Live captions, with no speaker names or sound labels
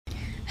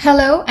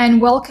Hello,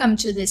 and welcome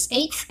to this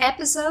 8th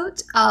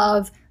episode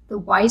of the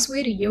Wise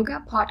Way to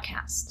Yoga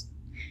podcast.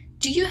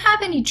 Do you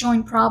have any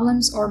joint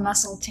problems or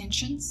muscle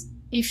tensions?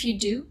 If you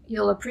do,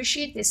 you'll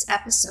appreciate this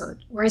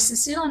episode where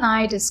Cecile and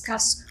I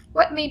discuss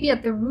what may be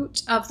at the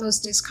root of those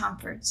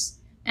discomforts.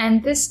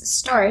 And this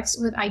starts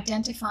with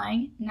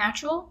identifying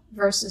natural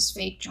versus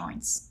fake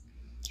joints.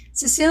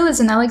 Cecile is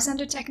an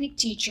Alexander Technique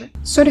teacher,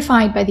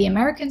 certified by the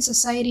American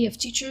Society of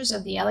Teachers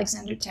of the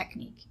Alexander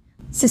Technique.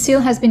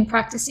 Cecile has been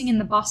practicing in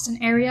the Boston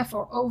area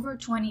for over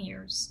 20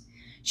 years.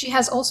 She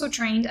has also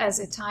trained as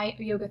a Thai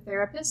yoga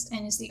therapist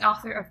and is the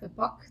author of the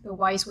book, The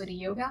Wise Way to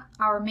Yoga,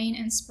 our main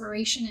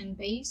inspiration and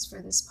base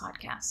for this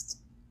podcast.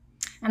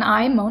 And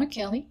I, Mona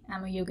Kelly,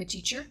 am a yoga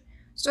teacher,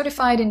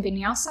 certified in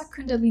Vinyasa,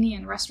 Kundalini,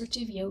 and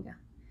Restorative Yoga.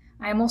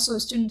 I am also a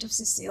student of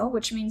Cecile,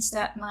 which means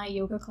that my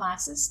yoga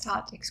classes,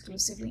 taught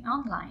exclusively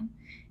online,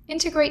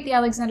 integrate the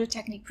Alexander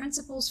Technique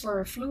principles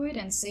for a fluid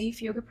and safe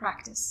yoga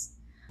practice.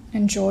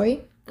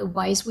 Enjoy the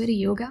Wise Way to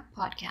Yoga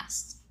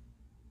podcast.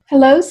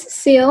 Hello,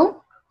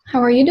 Cecile.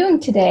 How are you doing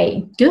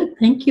today? Good,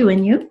 thank you.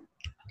 And you?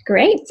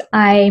 Great.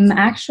 I'm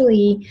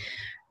actually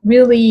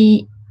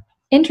really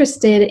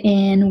interested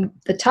in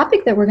the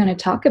topic that we're going to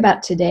talk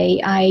about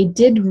today. I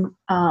did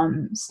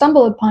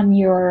stumble upon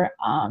your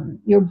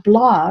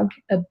blog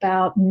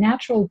about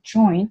natural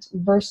joint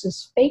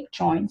versus fake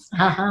joints.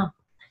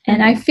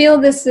 And I feel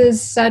this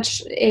is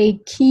such a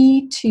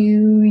key to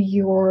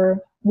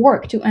your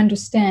work to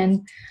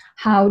understand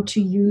how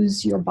to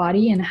use your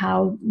body and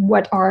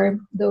what are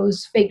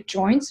those fake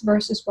joints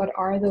versus what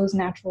are those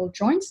natural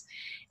joints.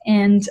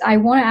 And I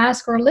want to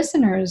ask our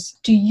listeners,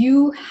 do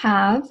you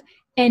have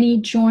any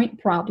joint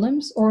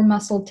problems or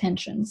muscle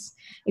tensions?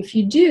 If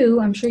you do,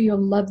 I'm sure you'll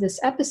love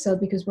this episode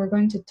because we're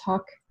going to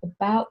talk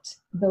about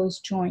those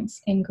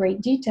joints in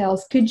great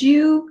details. Could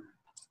you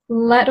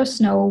let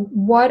us know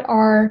what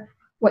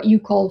you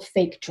call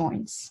fake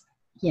joints?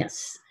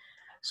 Yes.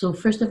 So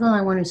first of all,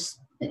 I want to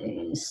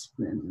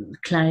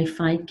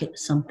clarify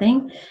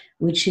something,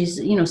 which is,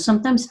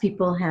 sometimes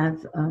people have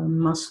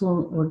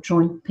muscle or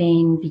joint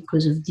pain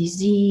because of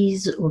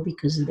disease or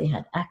because they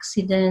had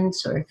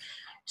accidents,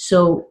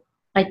 so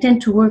I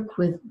tend to work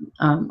with,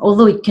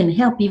 although it can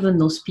help even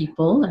those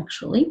people,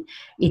 actually,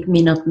 it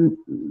may not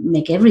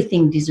make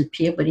everything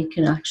disappear, but it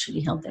can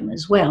actually help them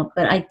as well.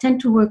 But I tend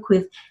to work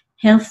with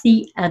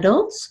healthy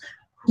adults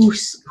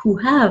who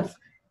have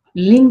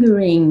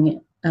lingering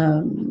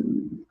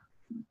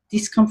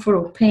discomfort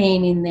or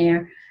pain in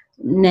their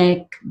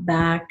neck,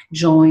 back,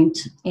 joint,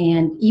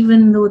 and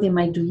even though they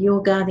might do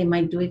yoga, they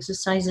might do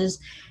exercises,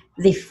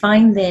 they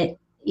find that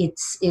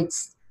it's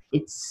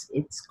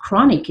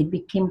chronic. It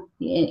became,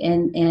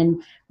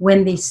 and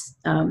when they,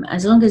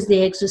 as long as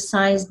they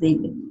exercise,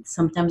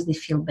 sometimes they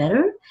feel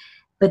better,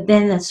 but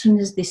then as soon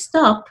as they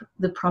stop,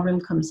 the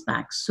problem comes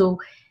back. So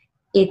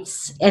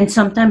and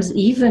sometimes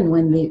even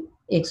when they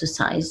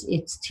exercise,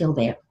 it's still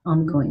there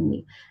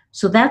ongoingly.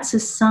 So that's a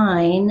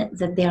sign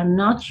that they are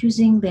not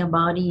using their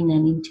body in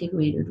an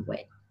integrated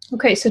way.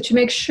 Okay, so to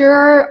make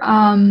sure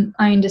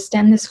I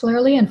understand this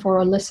clearly and for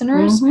our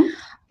listeners,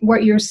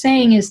 what you're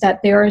saying is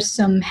that there are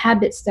some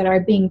habits that are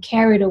being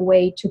carried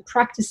away to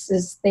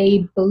practices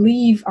they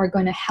believe are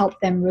going to help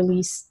them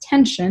release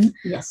tension.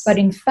 Yes. But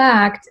in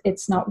fact,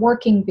 it's not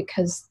working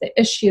because the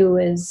issue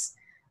is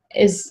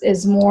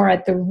more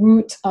at the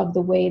root of the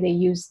way they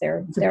use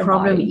their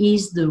problem body.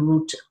 Is the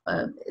root.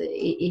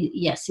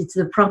 Yes, it's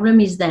the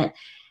problem is that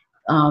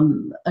a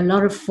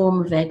lot of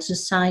form of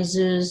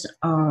exercises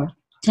are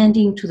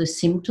tending to the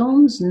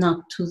symptoms,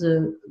 not to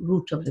the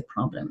root of the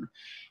problem.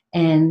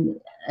 And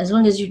as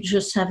long as you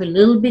just have a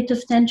little bit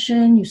of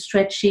tension, you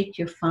stretch it,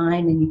 you're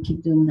fine, and you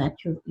keep doing that,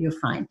 you're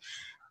fine.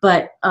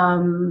 But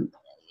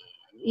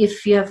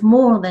if you have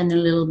more than a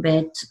little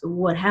bit,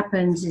 what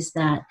happens is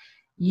that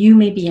you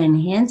may be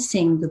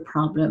enhancing the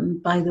problem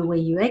by the way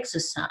you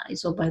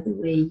exercise or by the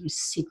way you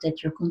sit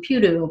at your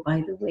computer or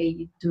by the way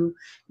you do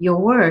your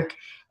work.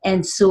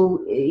 And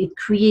so it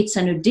creates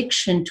an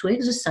addiction to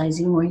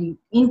exercising where you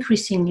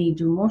increasingly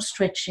do more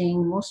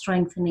stretching, more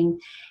strengthening,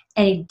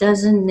 and it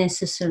doesn't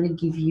necessarily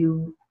give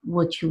you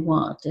what you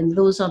want. And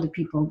those are the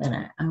people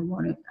that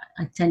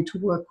I tend to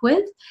work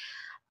with.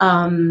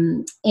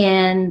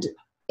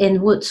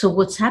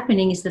 What's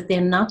happening is that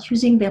they're not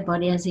using their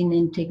body as an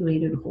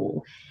integrated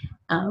whole.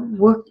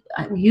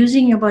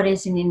 Using your body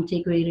as an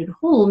integrated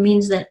whole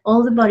means that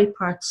all the body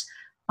parts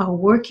are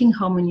working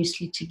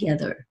harmoniously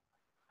together.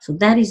 So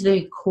that is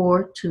very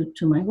core to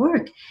my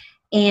work.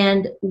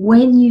 And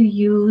when you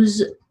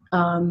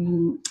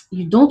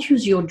don't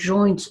use your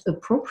joints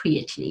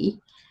appropriately,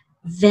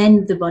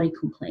 then the body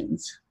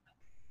complains.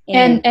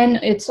 And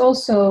it's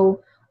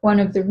also one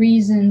of the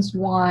reasons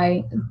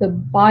why the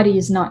body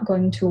is not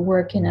going to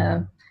work in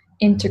a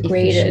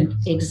integrated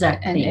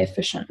and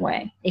efficient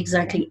way.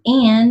 Exactly.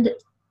 Okay. And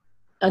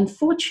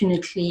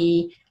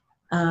unfortunately,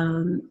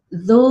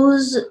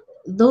 those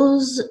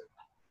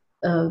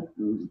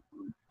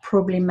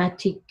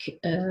problematic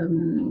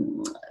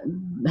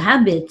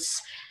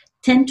habits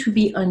tend to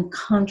be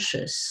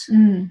unconscious.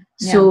 Yeah.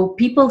 So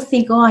people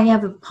think, oh, I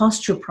have a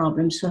posture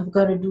problem, so I've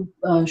got to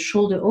do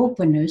shoulder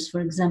openers,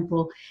 for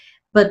example.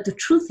 But the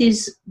truth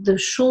is, the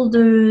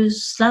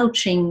shoulders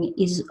slouching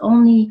is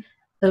only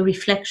a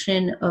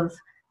reflection of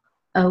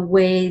a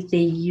way they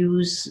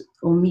use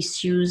or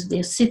misuse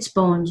their sits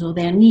bones or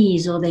their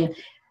knees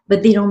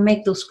but they don't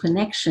make those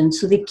connections.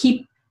 So they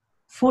keep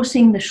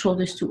forcing the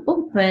shoulders to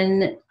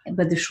open,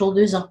 but the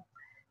shoulders are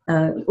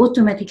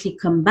automatically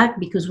come back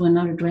because we're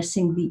not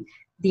addressing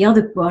the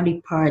other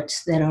body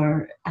parts that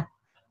are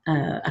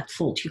at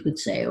fault, you could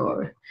say,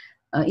 or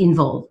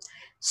involved.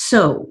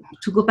 So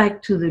to go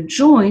back to the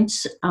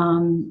joints,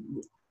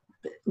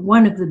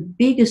 one of the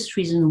biggest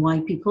reasons why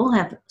people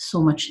have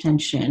so much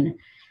tension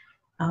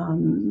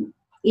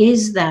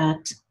is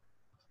that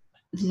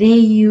they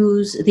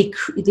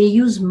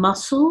use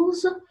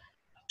muscles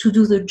to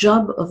do the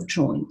job of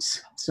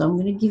joints. So I'm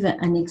going to give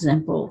an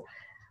example.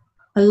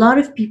 A lot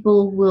of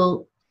people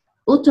will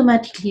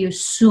automatically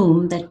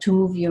assume that to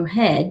move your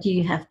head,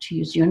 you have to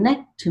use your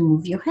neck to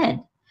move your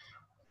head.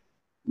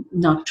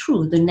 Not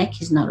true. The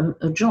neck is not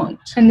a joint.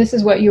 And this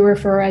is what you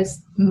refer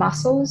as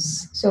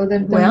muscles? So the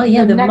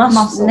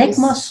neck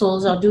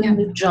muscles are doing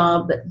the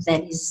job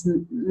that is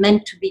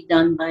meant to be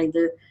done by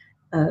the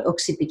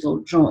occipital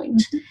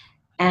joint.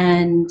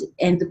 And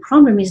the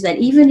problem is that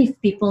even if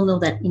people know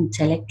that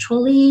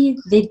intellectually,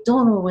 they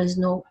don't always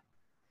know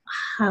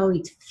how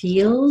it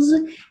feels,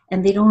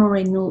 and they don't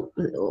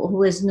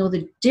always know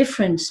the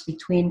difference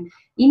between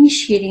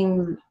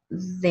initiating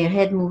their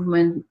head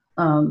movement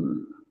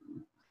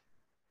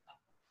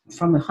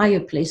from a higher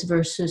place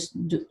versus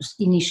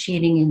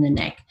initiating in the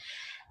neck.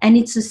 And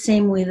it's the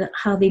same with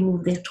how they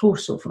move their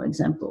torso, for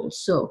example.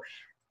 So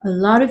a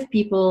lot of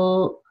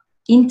people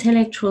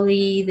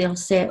intellectually, they'll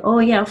say, oh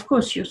yeah, of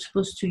course you're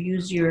supposed to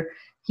use your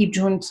hip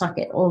joint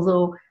socket,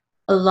 although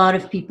a lot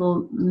of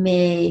people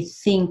may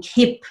think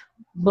hip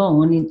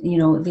bone,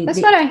 that's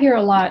what I hear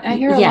a lot. I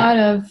hear a lot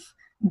of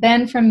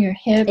bend from your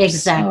hips.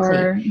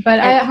 Exactly.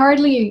 But I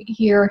hardly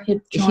hear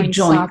hip joint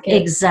socket.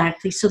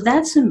 Exactly. So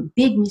that's a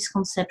big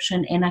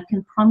misconception, and I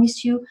can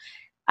promise you,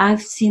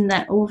 I've seen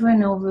that over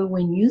and over.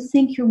 When you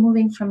think you're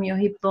moving from your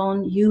hip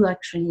bone, you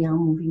actually are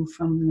moving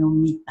from your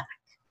mid back.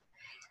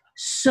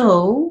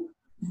 So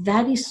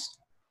that is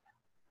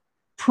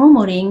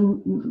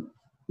promoting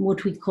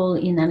what we call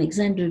in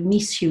Alexander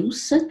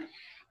misuse,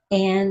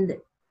 and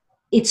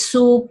it's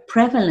so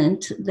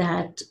prevalent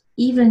that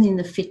even in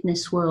the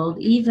fitness world,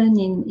 even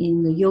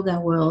in the yoga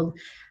world,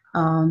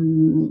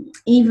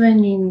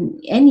 even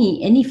in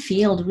any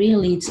field,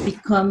 really, it's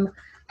become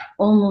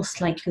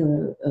almost like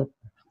a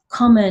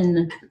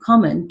common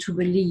to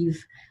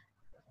believe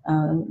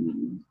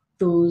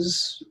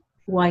those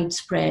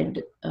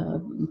widespread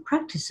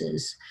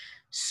practices.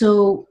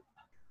 So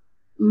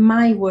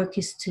my work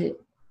is to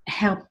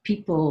help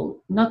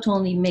people not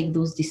only make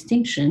those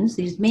distinctions.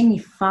 There's mainly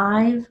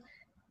 5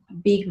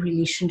 big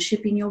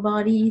relationship in your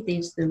body.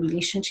 There's the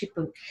relationship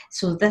of,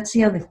 so that's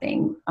the other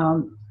thing.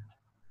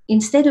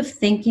 Instead of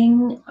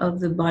thinking of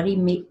the body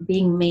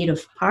being made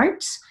of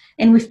parts,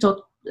 and we've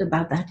talked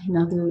about that in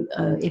other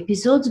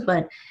episodes,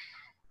 but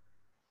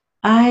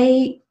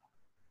I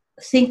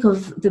think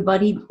of the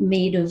body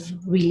made of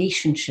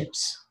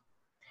relationships.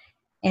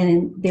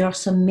 And there are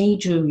some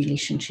major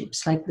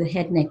relationships, like the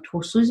head, neck,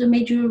 torso is a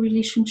major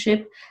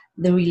relationship.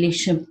 The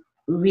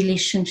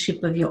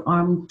relationship of your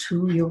arm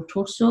to your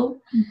torso,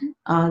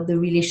 the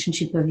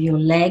relationship of your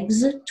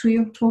legs to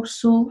your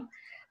torso,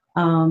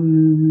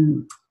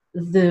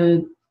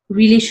 the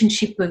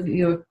relationship of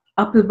your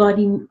upper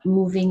body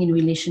moving in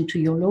relation to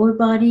your lower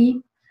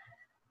body.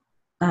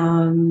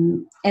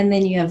 And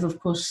then you have, of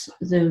course,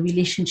 the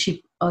relationship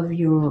of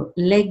your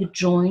leg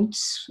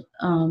joints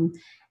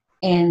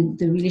and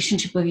the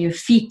relationship of your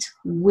feet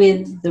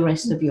with the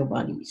rest of your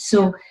body.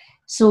 So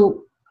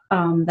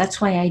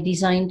that's why I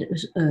designed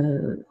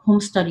a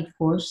home study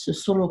course, a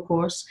solo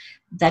course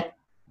that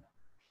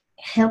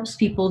helps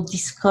people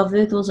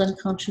discover those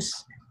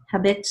unconscious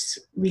habits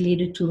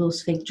related to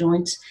those fake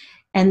joints.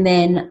 And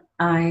then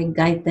I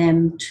guide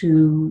them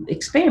to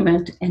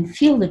experiment and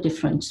feel the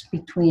difference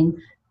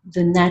between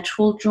the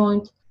natural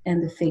joint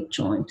and the fake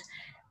joint.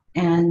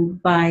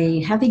 And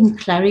by having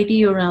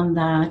clarity around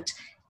that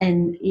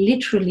and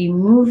literally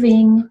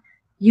moving,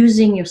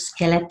 using your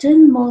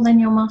skeleton more than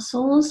your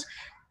muscles,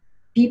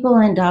 people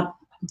end up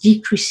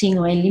decreasing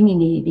or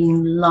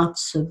eliminating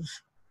lots of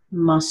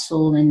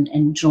muscle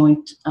and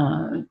joint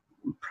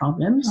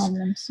problems.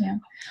 Yeah.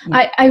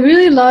 I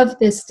really love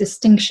this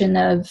distinction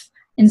of,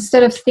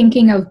 instead of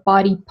thinking of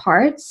body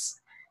parts,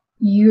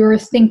 you're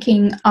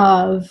thinking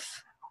of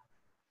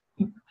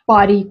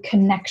body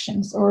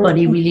connections or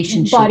body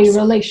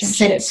relationships,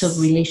 sets of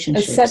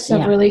relationships.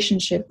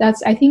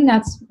 I think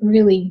that's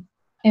really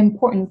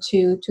important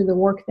to the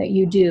work that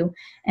you do,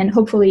 and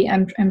hopefully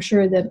I'm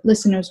sure that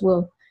listeners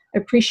will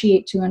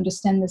appreciate to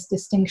understand this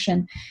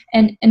distinction.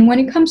 And when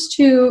it comes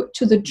to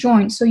the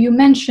joint, so you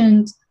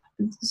mentioned,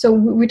 so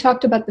we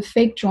talked about the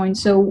fake joint.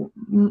 So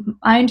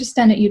I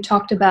understand that you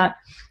talked about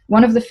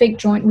one of the fake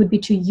joint would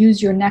be to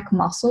use your neck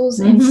muscles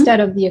instead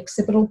of the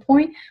occipital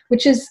point,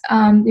 which is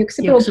the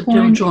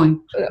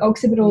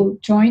occipital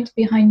joint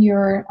behind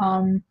your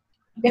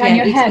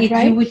your head,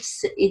 right?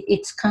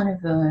 It's kind of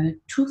a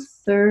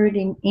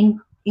 2/3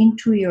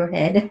 into your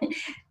head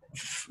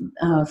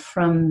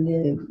from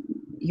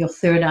your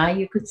third eye,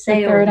 you could say,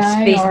 or the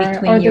space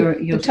between your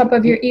the top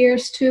of your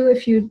ears too,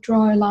 if you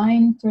draw a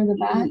line through the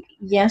back.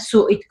 Yeah, so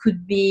it could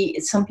be,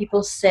 some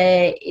people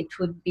say it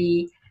would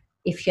be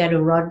if you had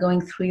a rod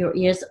going through your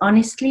ears.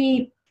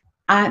 Honestly,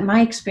 my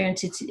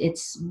experience,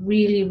 it's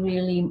really,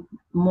 really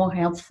more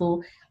helpful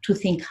to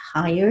think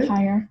higher,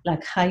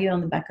 like higher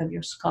on the back of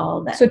your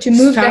skull. So to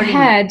move the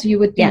head, you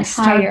would think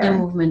start higher. the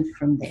movement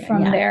from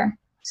there. There.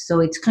 So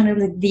it's kind of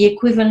like the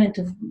equivalent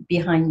of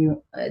behind your,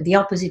 the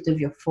opposite of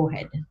your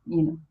forehead,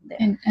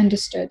 there.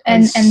 Understood.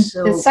 And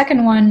so, the second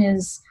one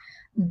is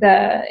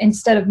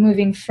instead of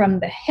moving from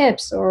the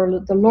hips or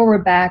the lower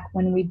back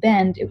when we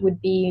bend, it would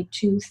be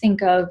to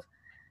think of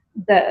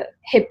the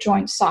hip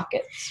joint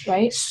sockets,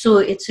 right? So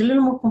it's a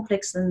little more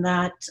complex than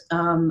that.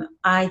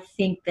 I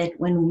think that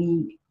when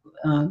we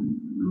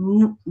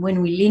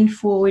lean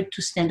forward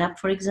to stand up,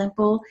 for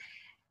example,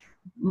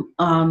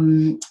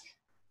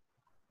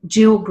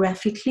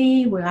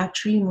 geographically, we're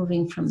actually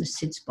moving from the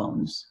sits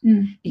bones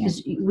because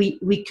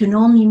we can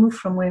only move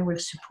from where we're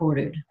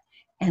supported,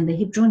 and the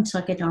hip joint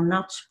socket are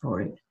not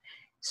supported.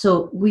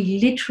 So we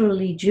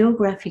literally,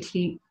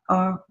 geographically,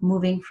 are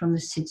moving from the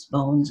sits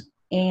bones.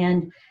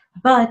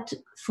 But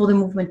for the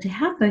movement to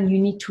happen, you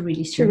need to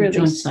release your hip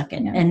joint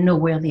socket and know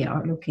where they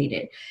are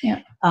located.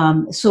 Yeah.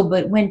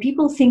 But when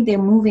people think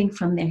they're moving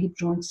from their hip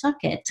joint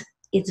socket,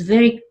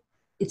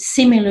 it's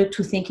similar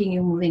to thinking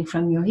you're moving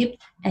from your hip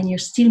and you're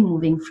still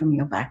moving from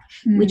your back,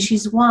 which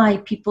is why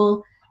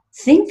people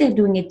think they're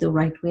doing it the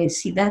right way.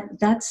 See,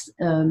 that's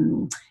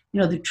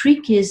the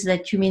trick is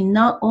that you may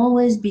not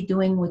always be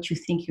doing what you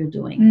think you're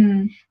doing.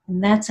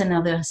 And that's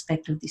another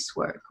aspect of this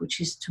work, which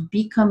is to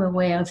become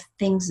aware of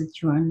things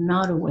that you are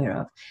not aware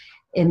of,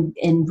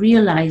 and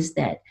realize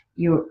that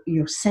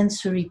your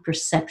sensory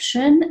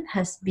perception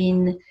has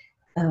been,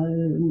 I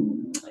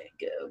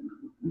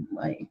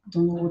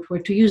don't know what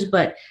word to use,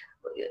 but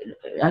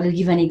I'll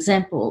give an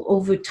example.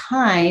 Over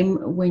time,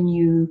 when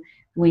you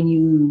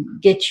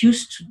get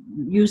used to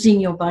using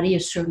your body a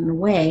certain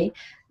way,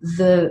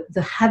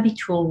 the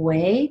habitual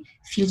way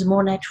feels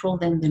more natural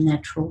than the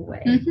natural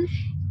way.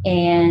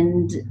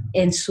 And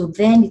so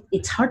then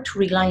it's hard to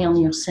rely on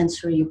your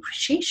sensory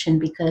appreciation,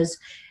 because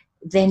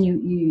then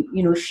you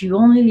if you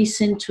only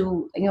listen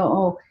to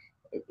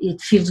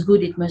it feels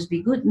good, it must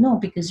be good. No,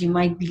 because you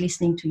might be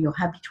listening to your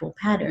habitual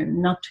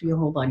pattern, not to your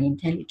whole body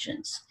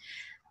intelligence.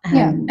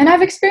 And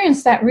I've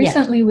experienced that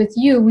recently with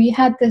you. We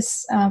had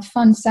this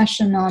fun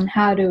session on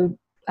how to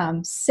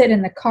sit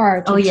in the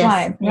car to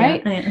drive,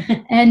 right?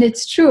 Yeah. And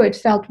it's true, it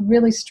felt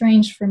really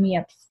strange for me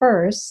at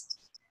first,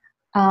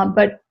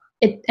 but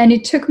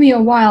it took me a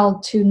while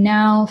to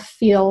now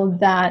feel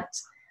that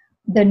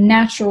the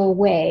natural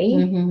way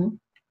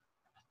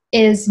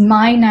is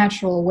my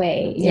natural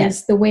way,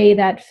 is the way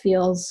that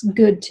feels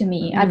good to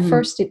me. At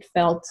first it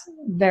felt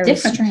very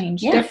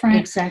strange, different.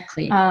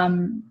 Exactly.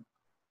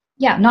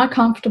 Not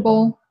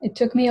comfortable. It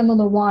took me a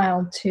little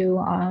while to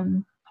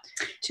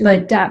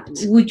adapt.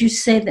 Would you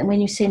say that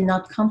when you say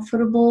not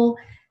comfortable,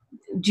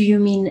 do you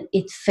mean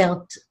it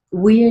felt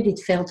weird, it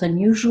felt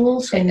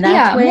unusual? So in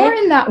that way? Yeah, more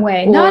in that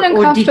way. Not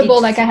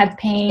uncomfortable, like I had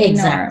pain.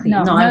 Exactly.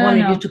 I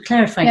wanted you to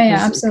clarify. Yeah,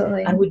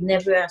 absolutely. I would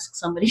never ask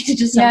somebody to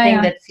do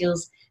something that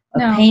feels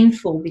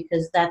painful,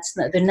 because that's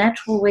not the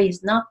natural way.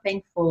 Is not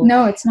painful.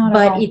 No, it's not.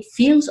 But it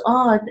feels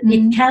odd.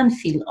 It can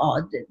feel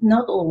odd.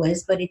 Not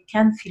always, but it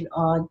can feel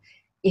odd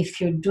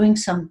if you're doing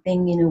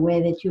something in a way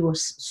that you were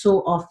so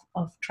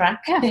off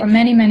track. Yeah, for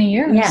many, many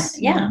years.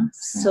 Yeah.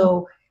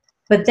 So,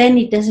 but then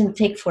it doesn't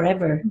take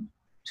forever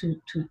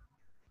to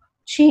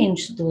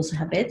change those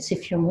habits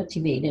if you're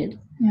motivated.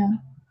 Yeah.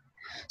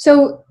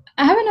 So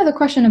I have another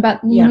question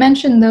about, you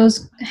mentioned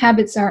those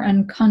habits are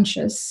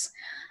unconscious,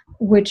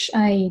 which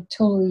I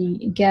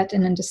totally get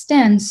and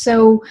understand.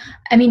 So,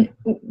 I mean,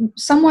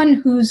 someone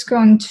who's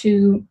going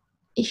to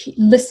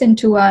listen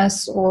to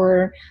us,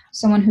 or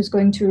someone who's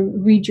going to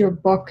read your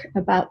book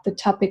about the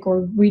topic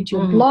or read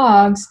your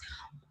blogs,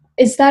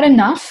 is that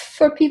enough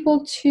for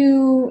people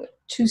to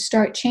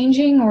start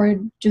changing, or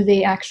do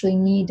they actually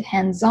need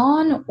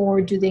hands-on,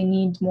 or do they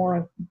need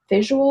more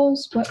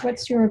visuals?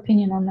 What's your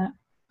opinion on that?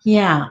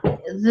 Yeah,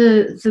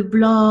 the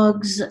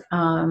blogs,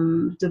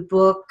 the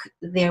book,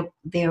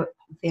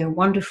 they're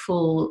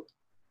wonderful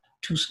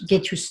to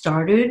get you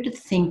started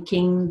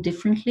thinking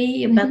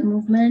differently about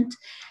movement.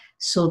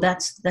 So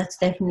that's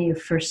definitely a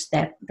first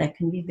step that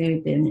can be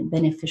very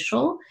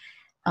beneficial.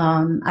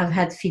 I've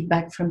had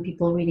feedback from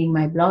people reading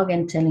my blog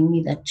and telling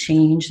me that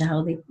changed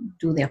how they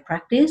do their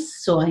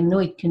practice. So I know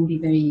it can be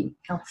very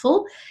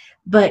helpful.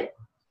 But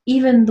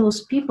even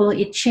those people,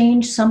 it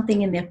changed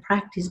something in their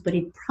practice, but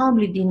it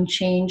probably didn't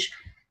change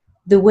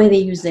the way they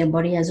use their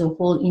body as a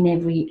whole in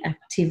every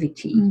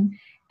activity.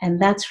 And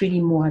that's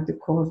really more at the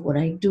core of what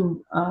I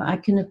do. I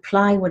can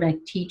apply what I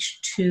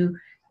teach to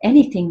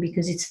anything,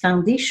 because it's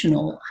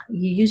foundational.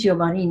 You use your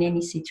body in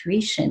any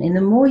situation, and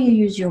the more you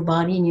use your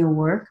body in your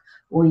work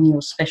or in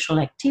your special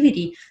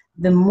activity,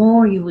 the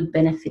more you would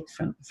benefit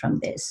from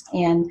this.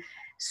 And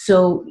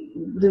so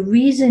the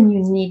reason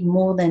you need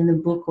more than a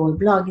book or a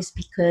blog is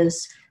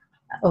because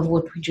of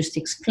what we just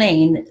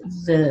explained.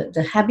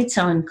 The habits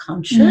are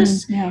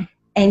unconscious,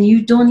 and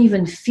you don't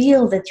even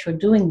feel that you're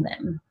doing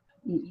them.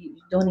 You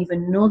don't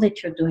even know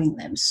that you're doing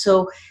them.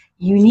 So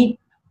you need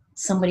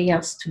somebody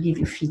else to give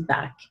you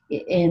feedback.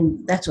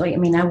 And that's why, I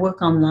mean, I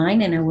work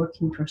online and I work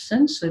in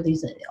person, so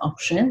there's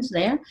options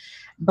there.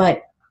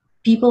 But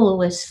people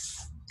always,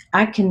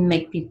 I can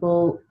make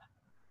people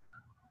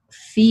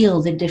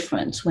feel the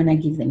difference when I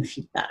give them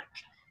feedback,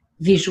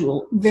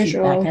 visual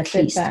feedback at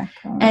least.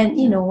 And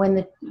you know,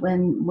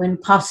 when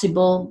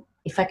possible,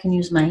 if I can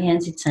use my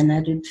hands, it's an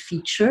added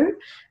feature.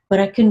 But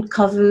I can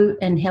cover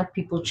and help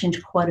people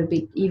change quite a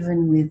bit,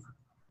 even with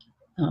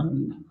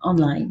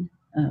online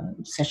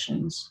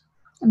sessions.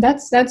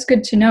 That's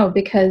good to know,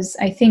 because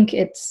I think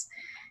it's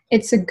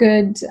a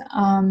good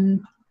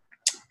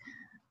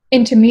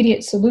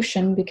intermediate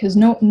solution, because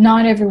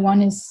not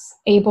everyone is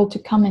able to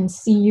come and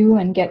see you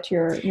and get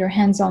your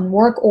hands-on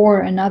work, or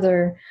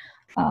another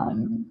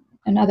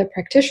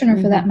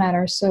practitioner for that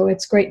matter. So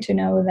it's great to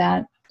know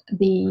that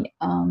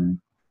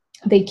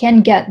they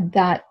can get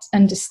that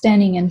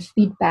understanding and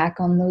feedback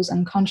on those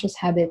unconscious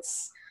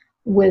habits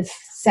with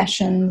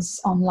sessions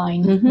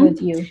online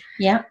with you.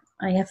 Yeah,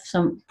 I have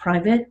some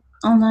private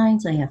online,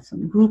 I have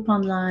some group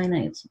online,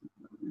 I have some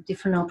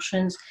different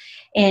options,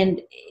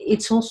 and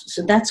it's also,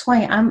 so that's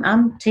why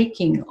I'm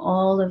taking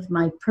all of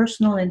my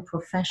personal and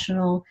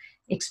professional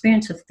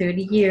experience of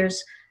 30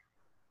 years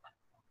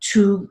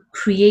to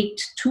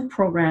create 2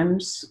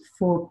 programs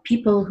for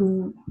people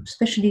who,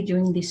 especially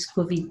during this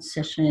COVID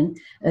session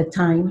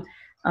time,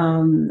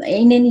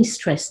 in any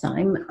stress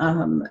time,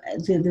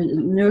 the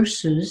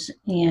nurses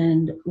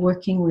and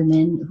working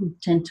women who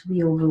tend to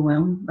be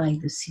overwhelmed by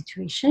the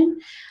situation.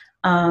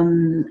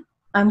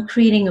 I'm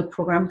creating a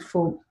program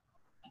for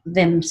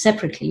them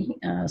separately.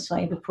 So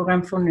I have a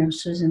program for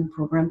nurses and a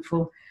program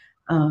for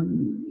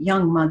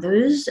young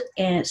mothers,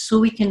 and so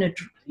we can,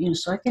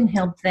 so I can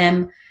help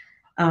them,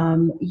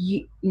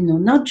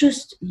 not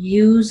just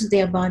use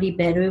their body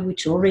better,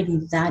 which already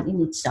that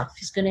in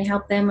itself is going to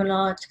help them a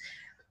lot.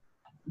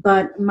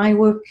 But my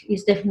work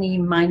is definitely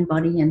mind,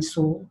 body, and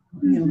soul.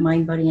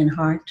 Mind, body, and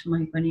heart,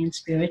 mind, body, and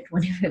spirit,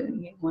 whatever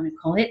you want to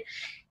call it.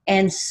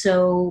 And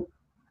so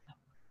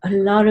a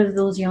lot of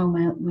those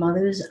young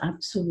mothers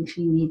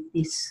absolutely need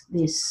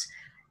this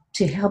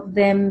to help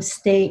them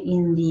stay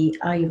in the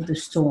eye of the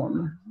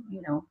storm.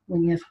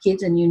 When you have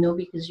kids, and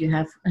because you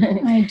have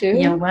I do.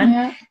 young one.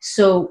 Yeah.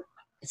 So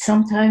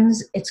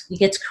sometimes it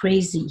gets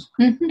crazy,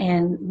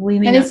 and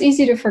women. And it's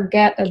easy to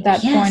forget at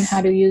that point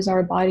how to use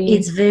our body.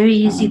 It's very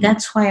easy.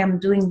 That's why I'm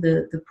doing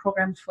the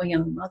program for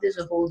young mothers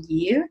a whole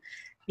year,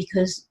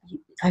 because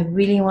I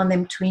really want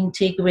them to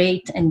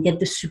integrate and get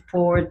the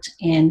support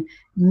and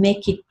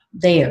make it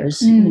theirs,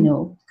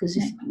 because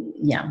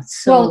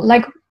so, well,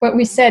 like what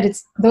we said,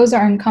 those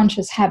are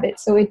unconscious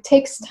habits, so it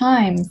takes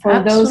time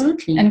for those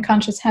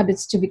unconscious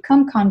habits to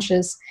become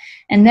conscious,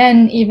 and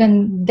then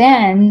even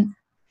then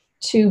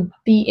to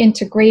be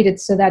integrated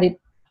so that it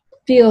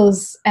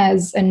feels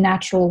as a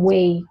natural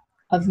way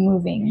of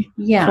moving.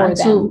 For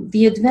so them.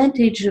 The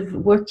advantage of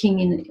working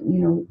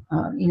in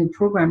a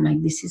program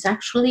like this is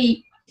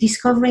actually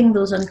discovering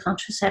those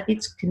unconscious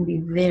habits can be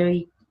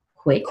very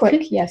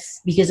quick, yes,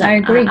 because I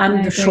agree.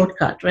 I'm the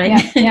shortcut, right?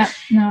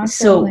 No,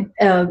 so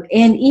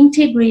and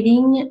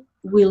integrating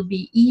will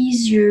be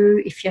easier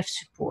if you have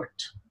support.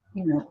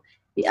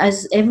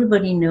 As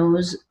everybody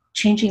knows,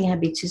 changing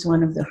habits is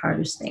one of the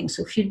hardest things.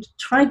 So if you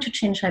try to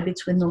change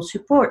habits with no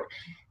support,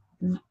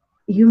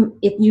 you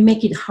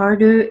make it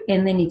harder,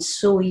 and then it's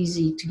so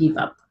easy to give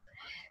up.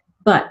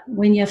 But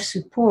when you have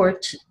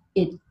support,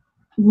 it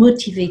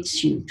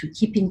motivates you to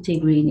keep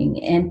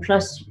integrating, and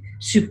plus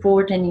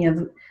support, and you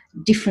have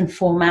different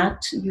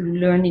format, you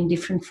learn in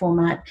different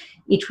format,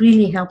 it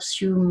really helps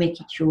you make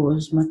it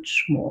yours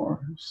much more.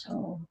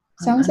 So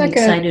I'm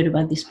excited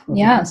about this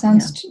program.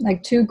 Sounds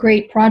like 2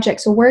 great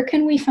projects. So where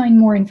can we find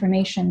more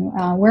information?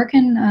 Where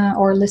can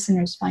our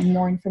listeners find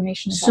more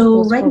information about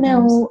those right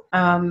programs?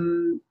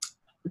 now,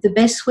 the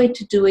best way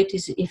to do it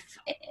is, if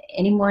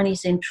anyone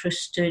is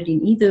interested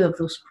in either of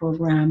those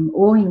programs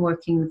or in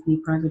working with me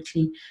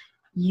privately,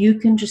 you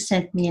can just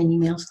send me an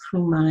email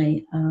through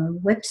my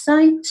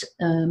website.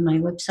 My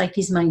website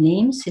is my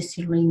name,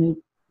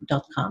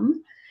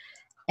 CecileRaynaud.com.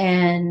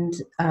 And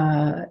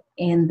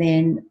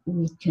then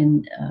we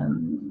can,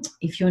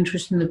 if you're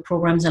interested in the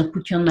programs, I'll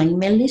put you on my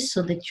email list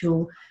so that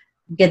you'll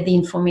get the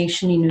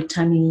information in a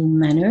timely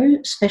manner,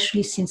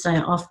 especially since I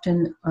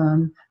often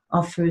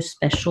offer a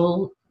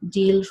special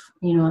deal,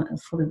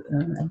 for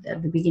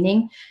at the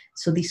beginning.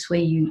 So this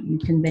way you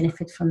can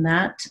benefit from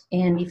that.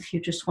 And if you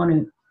just want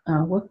to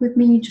work with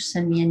me, just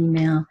send me an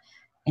email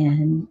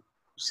and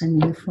send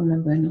me your phone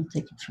number, and I'll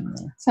take it from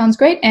there. Sounds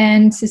great.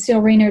 And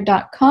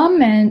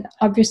CecileRaynaud.com, and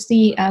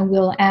obviously I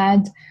will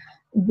add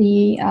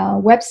the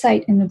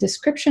website in the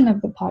description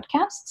of the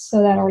podcast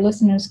so that our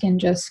listeners can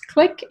just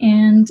click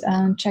and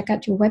check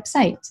out your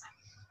website.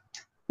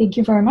 Thank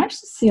you very much,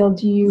 Cecile.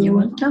 Do you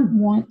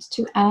want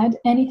to add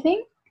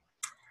anything?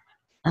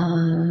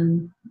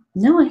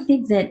 No, I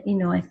think that,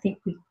 I think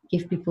we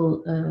give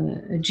people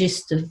a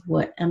gist of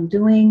what I'm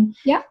doing.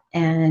 Yeah.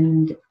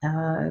 And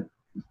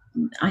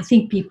I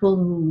think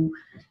people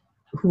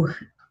who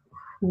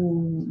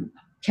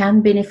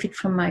can benefit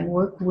from my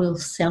work will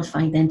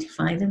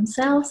self-identify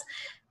themselves,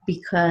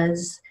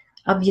 because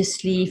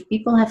obviously if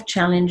people have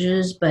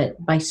challenges,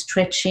 but by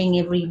stretching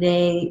every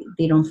day,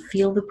 they don't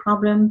feel the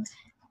problem,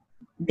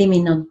 they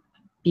may not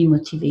be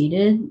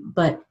motivated.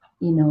 But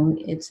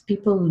it's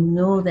people who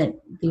know that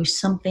there's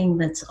something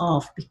that's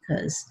off,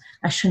 because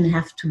I shouldn't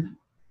have to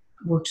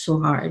work so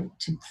hard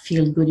to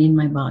feel good in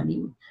my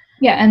body.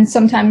 Yeah, and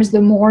sometimes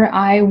the more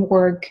I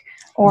work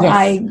or Yes.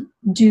 I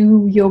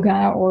do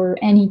yoga or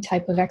any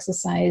type of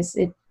exercise,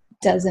 it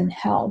doesn't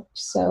help.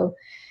 So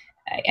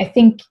I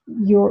think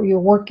your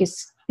work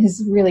is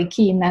really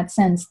key in that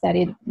sense, that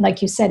it,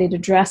 like you said, it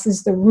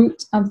addresses the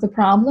root of the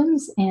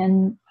problems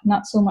and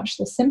not so much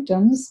the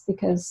symptoms,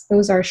 because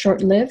those are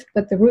short-lived,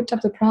 but the root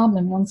of the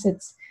problem, once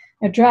it's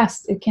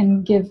addressed, it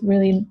can give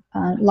really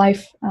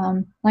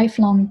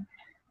lifelong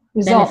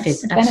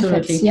results.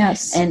 Absolutely.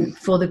 Yes. And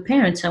for the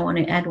parents, I want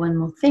to add one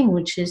more thing,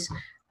 which is,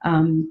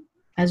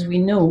 as we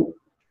know,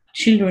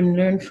 children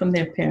learn from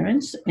their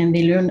parents, and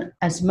they learn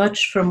as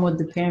much from what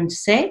the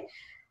parents say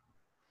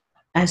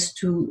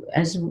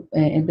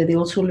but they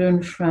also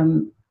learn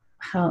from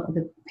how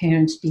the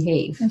parents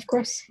behave. Of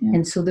course. Yeah.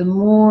 And so the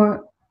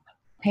more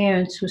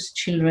parents whose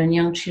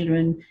young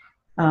children,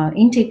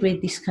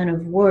 integrate this kind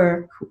of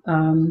work,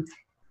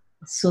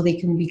 so they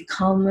can be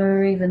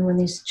calmer even when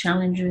there's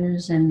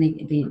challenges, and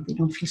they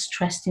don't feel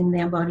stressed in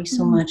their body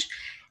so much,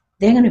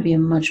 they're going to be a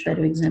much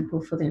better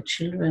example for their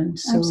children.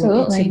 So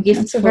Absolutely. It's a gift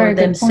That's a for very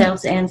good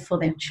themselves point. and for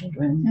their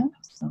children. Yeah.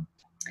 So.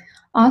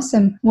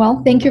 Awesome.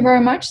 Well, thank you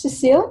very much,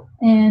 Cecile.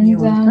 And you're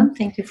welcome.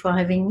 Thank you for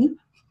having me.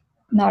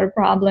 Not a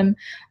problem.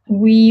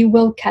 We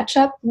will catch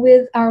up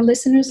with our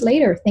listeners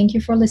later. Thank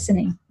you for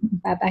listening.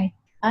 Bye-bye.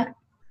 Bye.